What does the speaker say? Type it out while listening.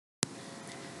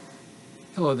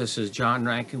Hello, this is John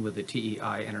Rankin with the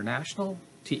TEI International,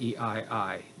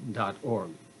 TEII.org.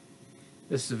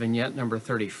 This is vignette number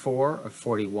 34 of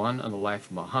 41 on the life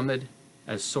of Muhammad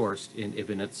as sourced in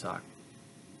Ibn Itzhak.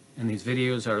 And these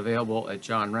videos are available at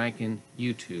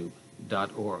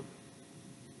johnrankinyoutube.org.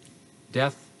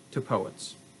 Death to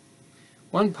Poets.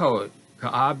 One poet,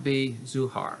 Ka'ab b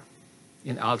Zuhar,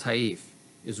 in Al-Taif,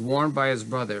 is warned by his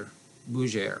brother,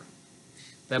 Bujair,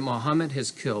 that Muhammad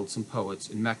has killed some poets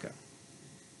in Mecca.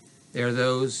 They are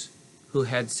those who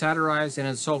had satirized and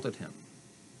insulted him,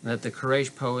 and that the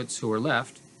Quraysh poets who were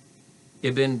left,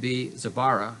 Ibn b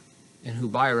Zabara and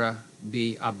Hubayra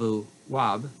b Abu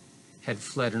Wab, had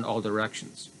fled in all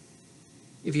directions.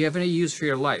 If you have any use for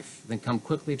your life, then come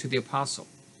quickly to the apostle,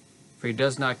 for he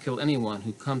does not kill anyone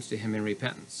who comes to him in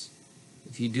repentance.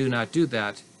 If you do not do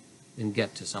that, then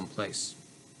get to some place.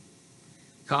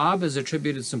 Ka'ab is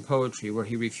attributed some poetry where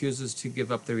he refuses to give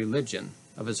up the religion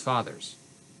of his fathers.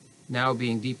 Now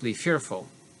being deeply fearful,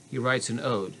 he writes an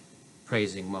ode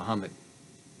praising Muhammad.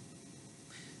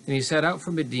 Then he set out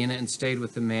for Medina and stayed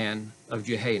with the man of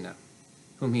Juhayna,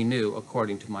 whom he knew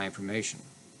according to my information.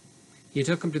 He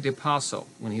took him to the apostle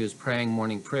when he was praying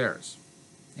morning prayers,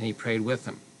 and he prayed with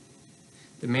him.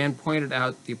 The man pointed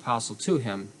out the apostle to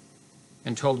him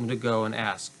and told him to go and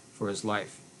ask for his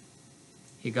life.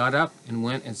 He got up and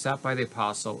went and sat by the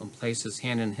apostle and placed his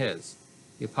hand in his,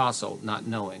 the apostle not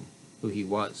knowing who he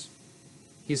was.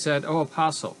 He said, "O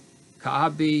apostle,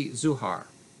 Ka'ab b Zuhar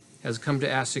has come to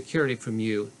ask security from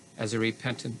you as a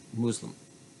repentant Muslim.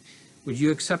 Would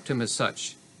you accept him as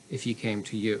such if he came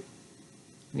to you?"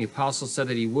 When the apostle said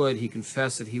that he would, he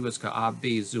confessed that he was Ka'ab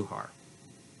b Zuhar.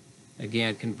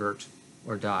 Again, convert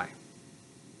or die.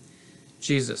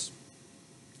 Jesus.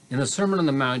 In the Sermon on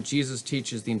the Mount, Jesus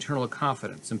teaches the internal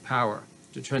confidence and power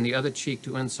to turn the other cheek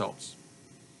to insults,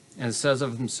 and says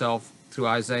of himself through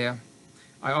Isaiah,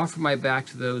 "I offer my back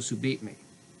to those who beat me,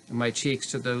 and my cheeks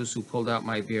to those who pulled out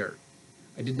my beard.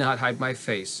 I did not hide my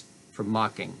face from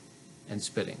mocking and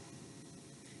spitting."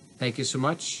 Thank you so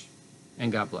much,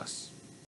 and God bless.